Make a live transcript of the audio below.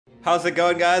How's it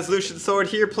going, guys? Lucian Sword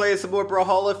here, playing some more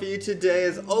Brawlhalla for you today.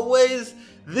 As always,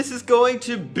 this is going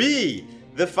to be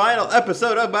the final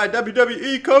episode of my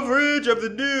WWE coverage of the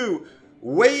new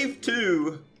Wave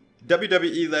 2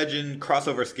 WWE Legend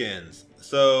crossover skins.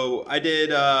 So I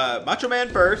did Macho Man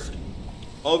first,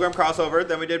 Hologram crossover,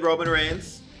 then we did Roman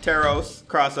Reigns, Taros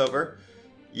crossover.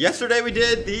 Yesterday we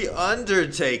did The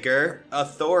Undertaker, a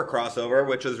Thor crossover,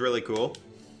 which was really cool.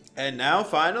 And now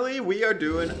finally we are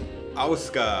doing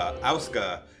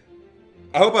ASUKA.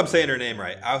 I hope I'm saying her name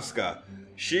right. ASUKA.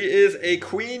 She is a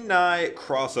Queen Nai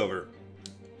crossover.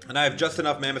 And I have just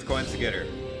enough mammoth coins to get her.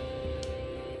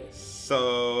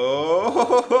 So...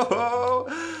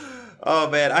 oh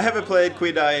man, I haven't played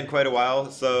Queen Nai in quite a while,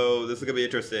 so this is going to be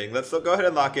interesting. Let's go ahead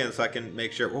and lock in so I can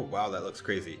make sure... oh wow, that looks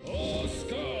crazy.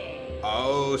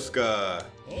 ASUKA.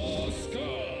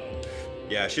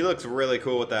 Yeah, she looks really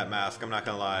cool with that mask, I'm not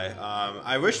gonna lie.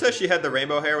 I wish that she had the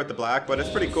rainbow hair with the black, but it's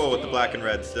pretty cool with the black and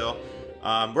red still.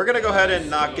 We're gonna go ahead and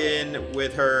knock in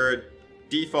with her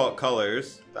default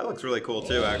colors. That looks really cool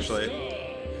too, actually.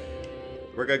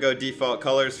 We're gonna go default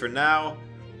colors for now.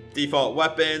 Default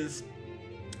weapons.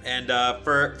 And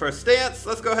for stance,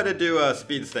 let's go ahead and do a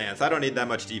speed stance. I don't need that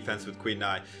much defense with Queen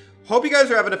Nai. Hope you guys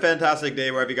are having a fantastic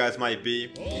day wherever you guys might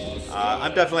be.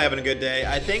 I'm definitely having a good day.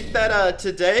 I think that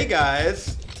today,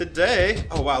 guys,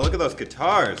 oh wow, look at those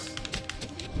guitars.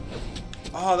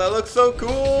 Oh, that looks so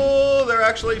cool. They're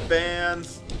actually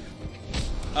fans.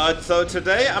 So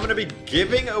today I'm gonna be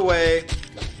giving away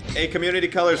a community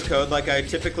colors code like I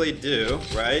typically do,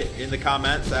 right, in the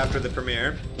comments after the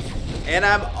premiere. And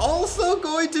I'm also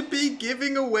going to be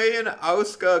giving away an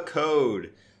ASUKA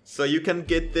code. So you can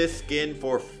get this skin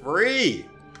for free.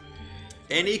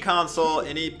 Any console,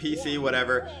 any PC,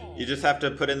 whatever. You just have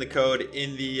to put in the code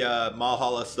in the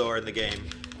Brawlhalla store in the game.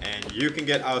 And you can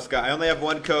get ASUKA. I only have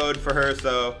one code for her,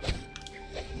 so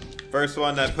first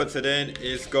one that puts it in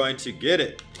is going to get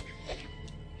it.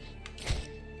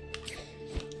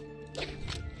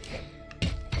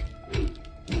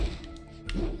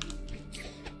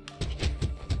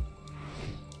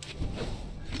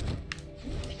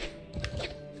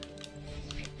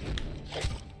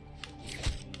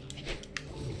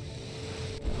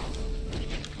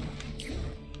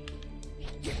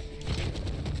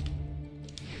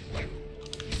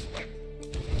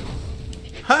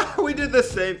 We did the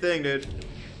same thing, dude.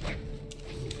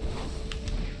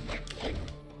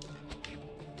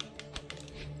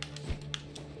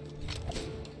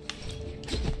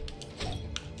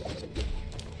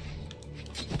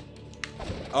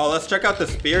 Oh, let's check out the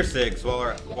spear sigs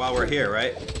while we're here,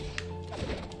 right?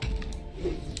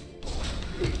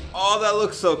 Oh, that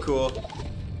looks so cool.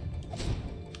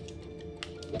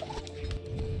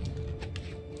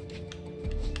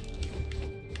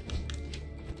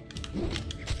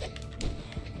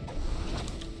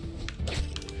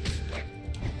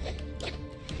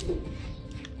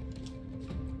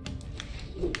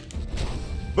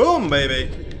 Boom,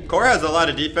 baby! Core has a lot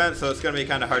of defense, so it's gonna be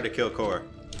kind of hard to kill Core.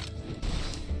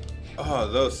 Oh,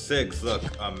 those SIGs look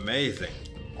amazing.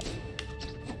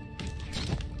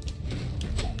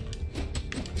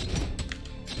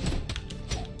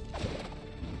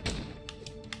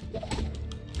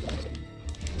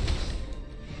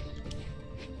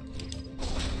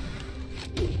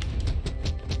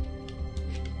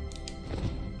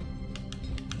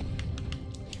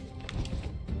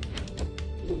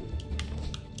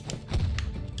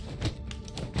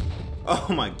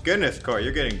 Oh my goodness, Core,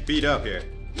 you're getting beat up here.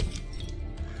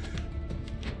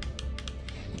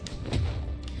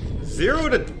 0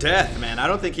 to death, man. I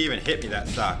don't think he even hit me that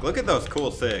stock. Look at those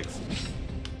cool SIGs.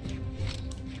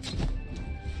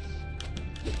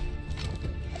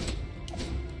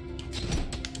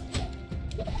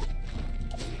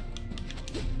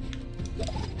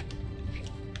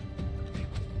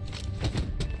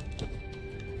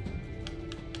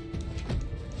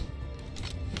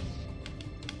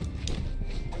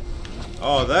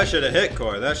 Oh, that should have hit,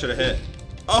 Core. That should have hit.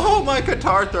 Oh, my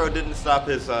guitar throw didn't stop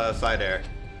his side air.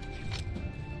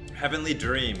 Heavenly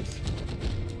Dreams.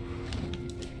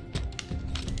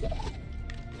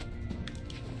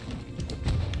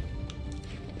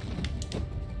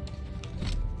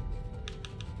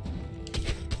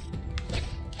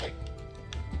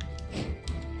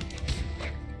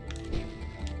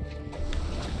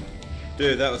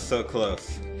 Dude, that was so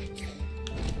close.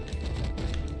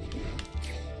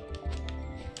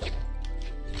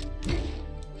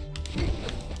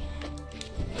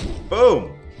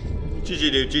 Boom!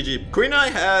 GG, dude, GG. Queen Nai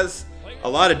has a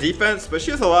lot of defense, but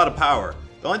she has a lot of power.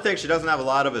 The only thing she doesn't have a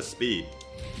lot of is speed.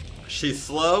 She's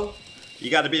slow. You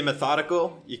got to be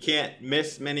methodical. You can't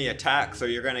miss many attacks or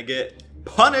you're going to get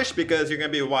punished because you're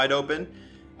going to be wide open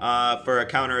for a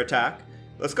counter attack.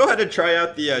 Let's go ahead and try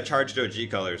out the charged OG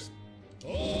colors.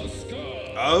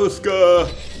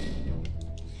 ASUKA!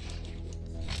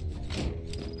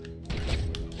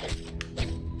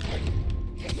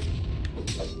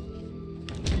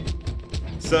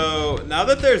 So now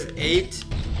that there's 8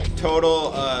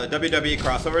 total WWE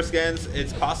crossover skins,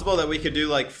 it's possible that we could do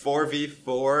like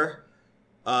 4v4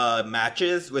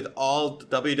 matches with all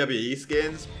WWE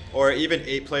skins, or even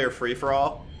 8-player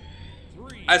free-for-all.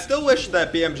 I still wish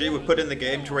that BMG would put in the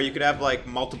game to where you could have like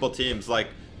multiple teams, like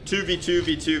 2v2,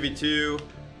 v2, v2,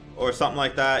 or something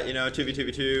like that, you know, 2v2,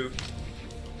 v2.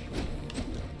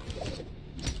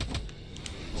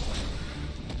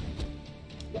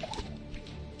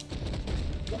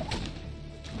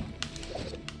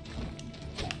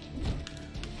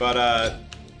 But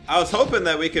I was hoping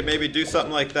that we could maybe do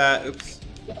something like that, oops,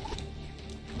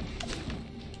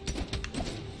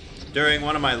 during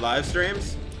one of my live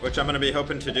streams, which I'm going to be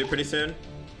hoping to do pretty soon.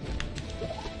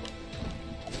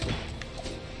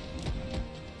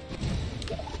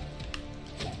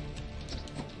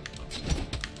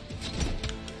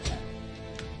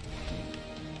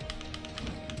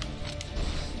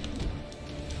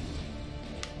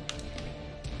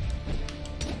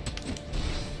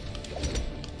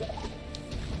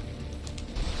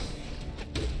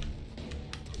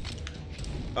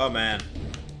 Oh man.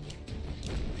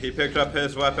 He picked up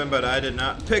his weapon, but I did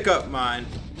not pick up mine.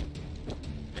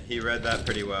 He read that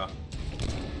pretty well.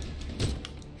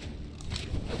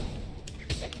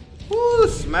 Woo!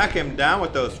 Smack him down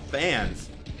with those fans.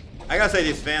 I gotta say,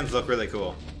 these fans look really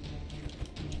cool.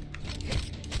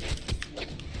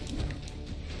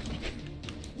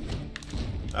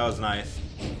 That was nice.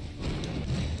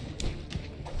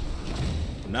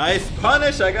 Nice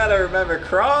punish! I gotta remember,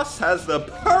 Cross has the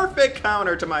perfect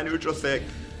counter to my neutral stick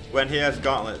when he has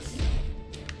gauntlets.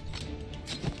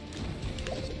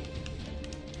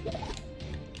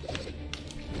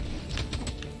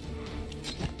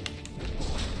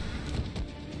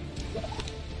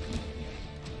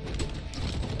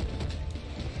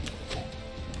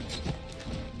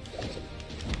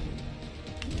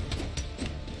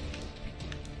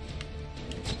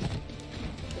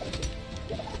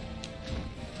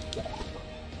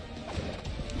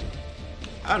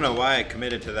 I don't know why I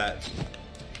committed to that.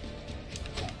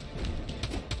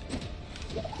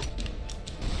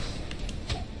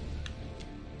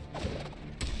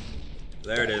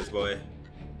 There it is, boy.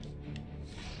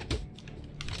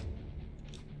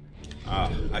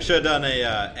 Oh, I should have done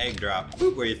a egg drop,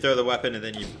 where you throw the weapon and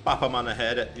then you bop them on the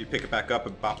head. You pick it back up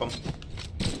and bop them.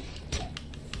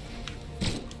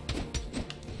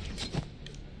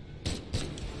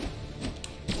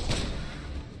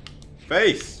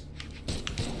 Face!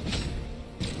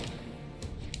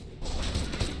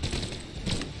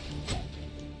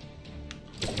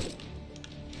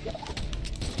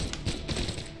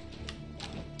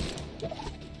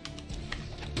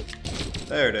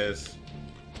 There it is.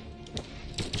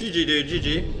 GG, dude,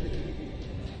 GG.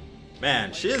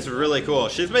 Man, she is really cool.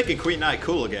 She's making Queen Nai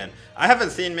cool again. I haven't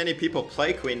seen many people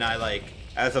play Queen Nai, like,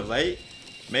 as of late.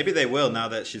 Maybe they will now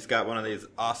that she's got one of these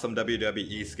awesome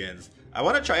WWE skins. I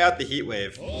want to try out the Heat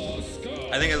Wave.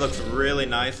 I think it looks really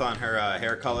nice on her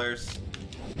hair colors.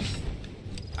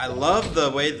 I love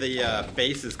the way the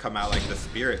faces come out, like the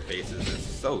spirit faces. It's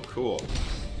so cool.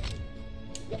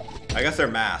 I guess they're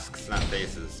masks, not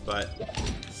faces, but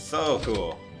so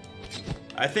cool.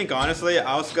 I think honestly,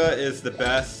 ASUKA is the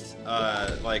best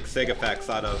like sig effects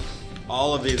out of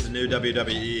all of these new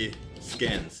WWE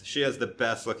skins. She has the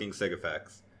best looking sig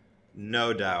effects,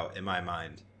 no doubt in my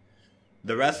mind.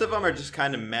 The rest of them are just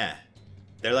kind of meh.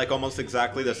 They're like almost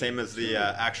exactly the same as the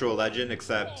actual Legend,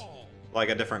 except like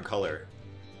a different color.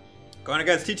 Going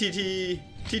against TTV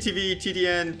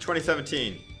TDN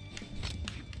 2017.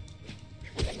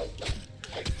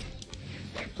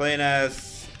 Playing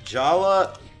as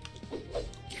Jala.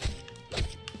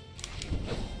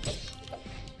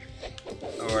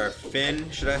 Or Finn,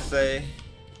 should I say?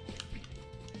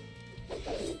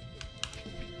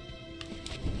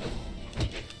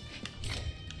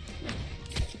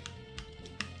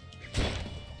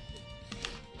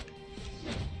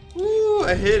 Woo,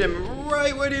 I hit him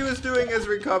right when he was doing his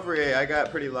recovery. I got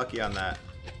pretty lucky on that.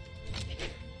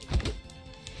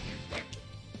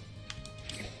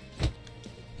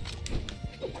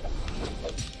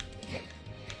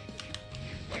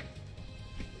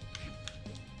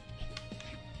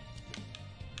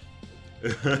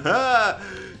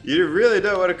 You really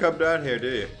don't want to come down here, do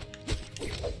you?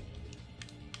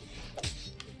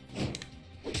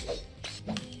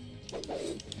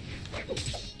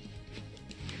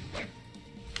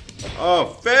 Oh,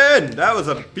 Finn! That was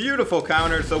a beautiful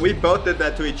counter. So we both did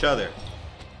that to each other.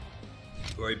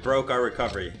 We broke our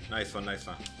recovery. Nice one, nice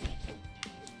one.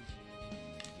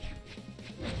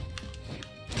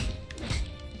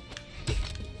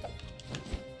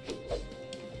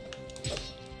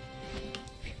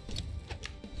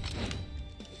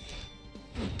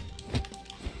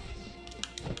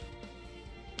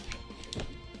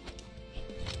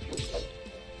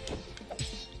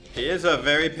 He is a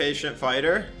very patient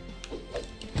fighter.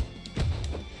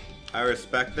 I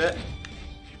respect it.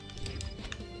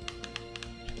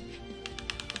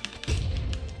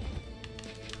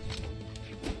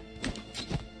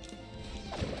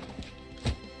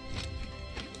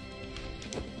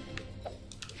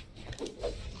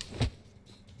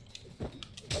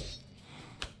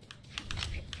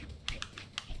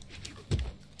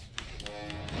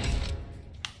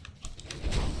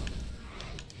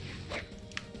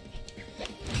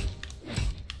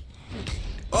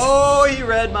 Oh, he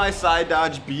read my side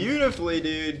dodge beautifully,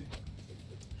 dude.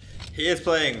 He is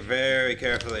playing very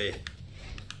carefully.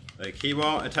 Like, he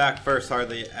won't attack first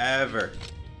hardly ever.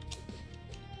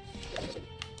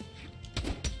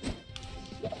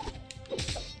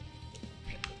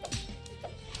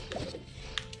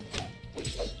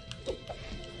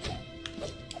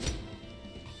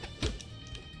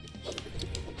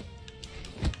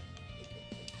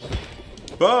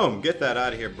 Boom! Get that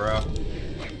out of here, bro.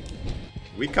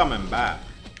 We coming back.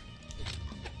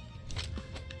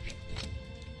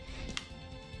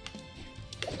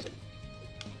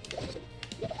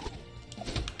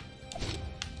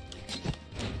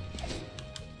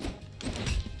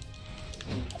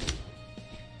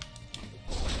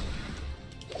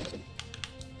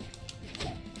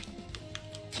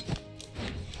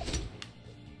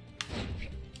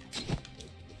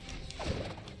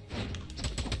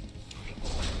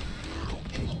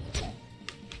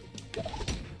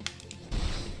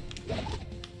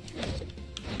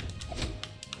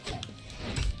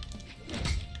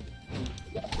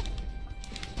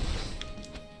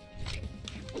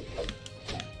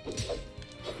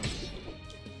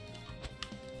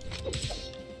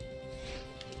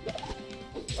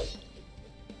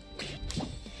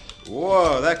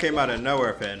 Whoa, that came out of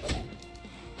nowhere, Finn.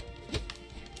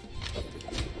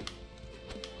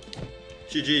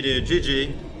 GG, dude,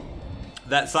 GG.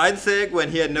 That side sig when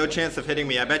he had no chance of hitting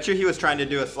me, I bet you he was trying to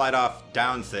do a slide off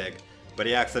down sig, but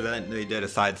he accidentally did a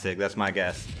side sig, that's my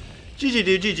guess. GG,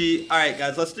 dude, GG. Alright,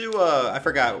 guys, let's do, I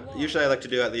forgot. Usually I like to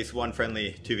do at least one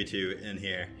friendly 2v2 in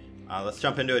here. Let's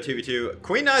jump into a 2v2.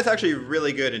 Queen Eye is actually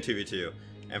really good in 2v2.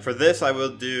 And for this, I will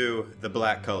do the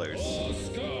black colors.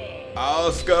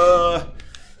 ASUKA!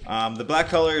 The black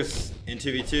colors in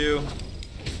 2v2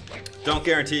 don't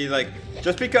guarantee, like,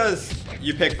 just because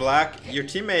you pick black, your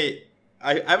teammate,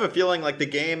 I have a feeling like the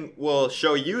game will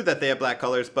show you that they have black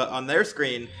colors, but on their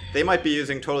screen, they might be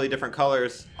using totally different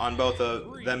colors on both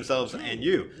of themselves and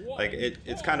you. Like,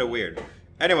 it's kind of weird.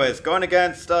 Anyways, going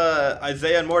against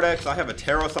Isaiah and Mordex, I have a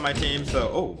Taros on my team, so,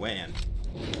 oh man.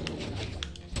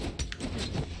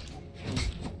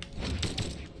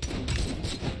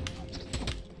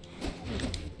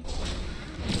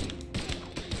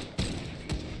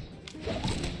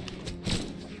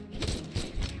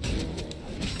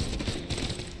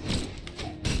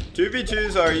 Two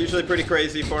v2s are usually pretty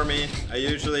crazy for me. I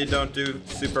usually don't do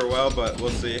super well, but we'll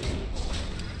see.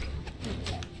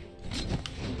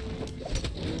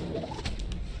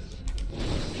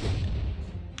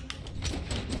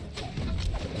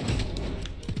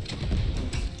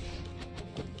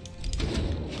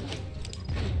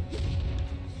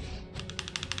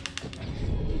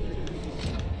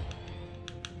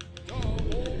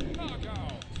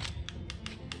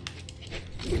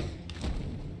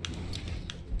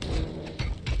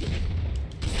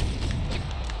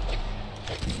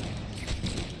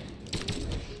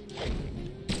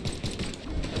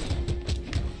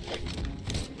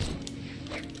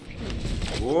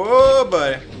 Whoa,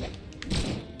 buddy.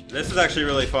 This is actually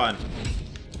really fun.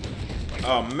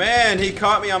 Oh man, he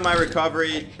caught me on my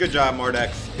recovery. Good job,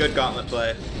 Mordex. Good gauntlet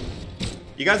play.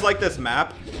 You guys like this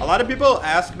map? A lot of people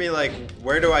ask me, like,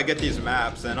 where do I get these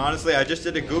maps? And honestly, I just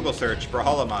did a Google search for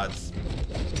Brawlhalla mods.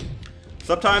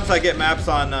 Sometimes I get maps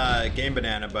on Game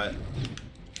Banana, but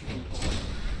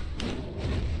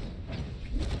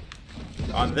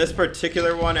on this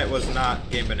particular one, it was not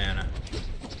Game Banana.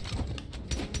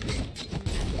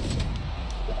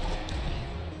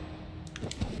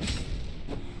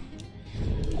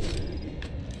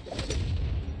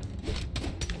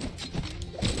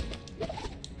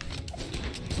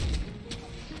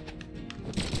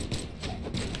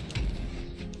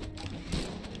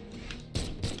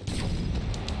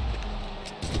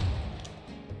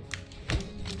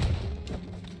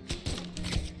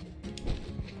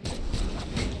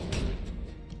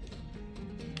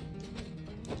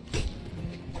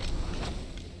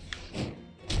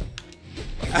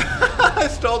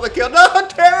 stole the kill. No,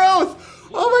 Taros!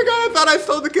 Oh my god, I thought I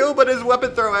stole the kill, but his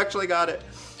weapon throw actually got it.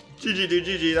 GG, dude,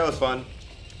 GG. That was fun. All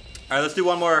right, let's do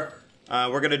one more.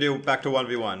 We're going to do back to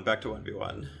 1v1. Back to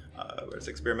 1v1. Where's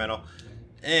experimental?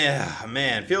 Yeah,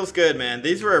 man, feels good, man.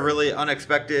 These were really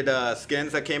unexpected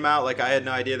skins that came out. Like, I had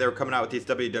no idea they were coming out with these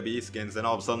WWE skins, and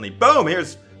all of a sudden, boom,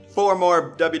 here's 4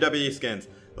 more WWE skins.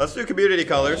 Let's do community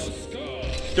colors.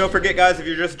 Don't forget, guys, if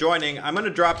you're just joining, I'm going to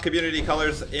drop community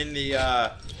colors in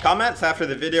the comments after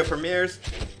the video premieres,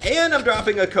 and I'm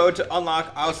dropping a code to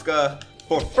unlock ASUKA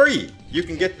for free. You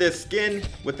can get this skin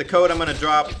with the code I'm going to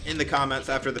drop in the comments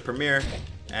after the premiere.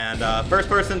 And first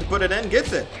person to put it in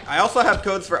gets it. I also have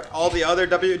codes for all the other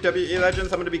WWE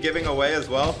Legends I'm going to be giving away as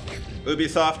well.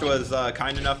 Ubisoft was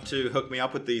kind enough to hook me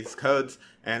up with these codes.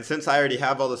 And since I already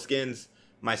have all the skins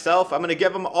myself, I'm going to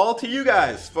give them all to you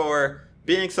guys for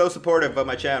being so supportive of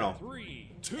my channel.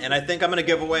 And I think I'm going to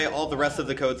give away all the rest of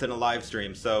the codes in a live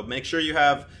stream. So make sure you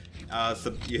have,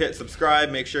 you hit subscribe,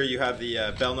 make sure you have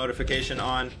the bell notification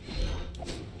on.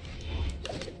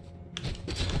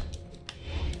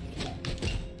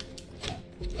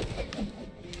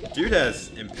 Dude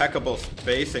has impeccable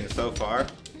spacing so far.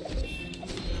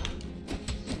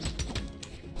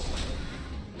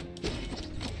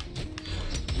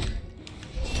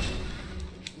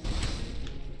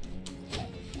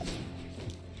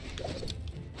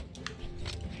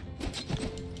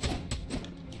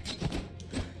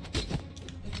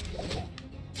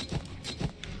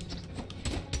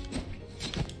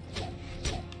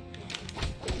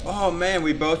 Oh man,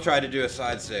 we both tried to do a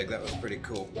side sig. That was pretty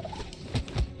cool.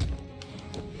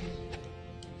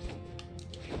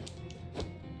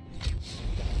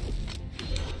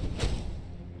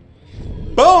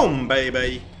 Boom,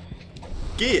 baby!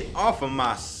 Get off of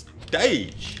my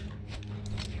stage!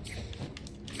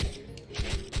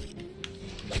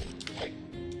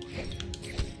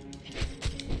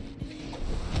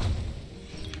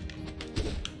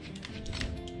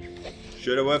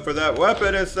 Should've went for that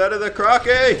weapon instead of the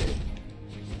crocky!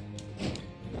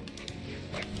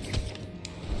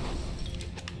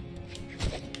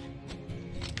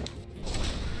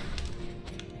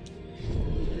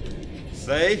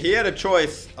 Say, he had a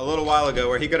choice a little while ago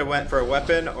where he could have went for a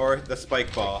weapon or the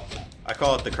spike ball. I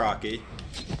call it the crocky.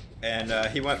 And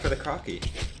he went for the crocky.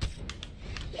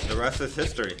 The rest is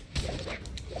history.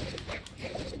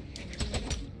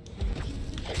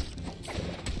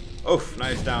 Oof,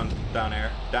 nice down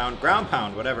air. Down ground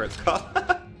pound, whatever it's called.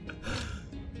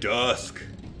 Dusk.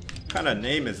 What kind of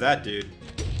name is that, dude?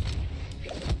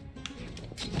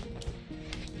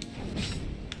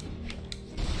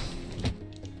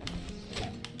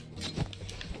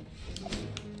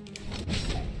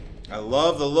 I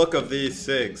love the look of these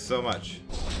SIGs so much.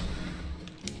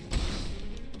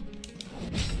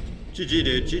 GG,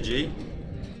 dude, GG.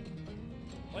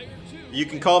 You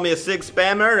can call me a SIG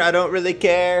spammer, I don't really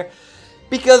care.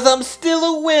 Because I'm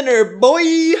still a winner, boy!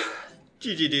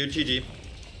 GG, dude, GG.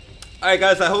 Alright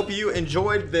guys, I hope you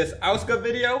enjoyed this ASUKA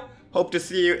video. Hope to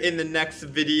see you in the next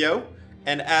video.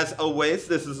 And as always,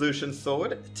 this is Lucian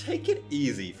Sword. Take it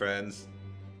easy, friends.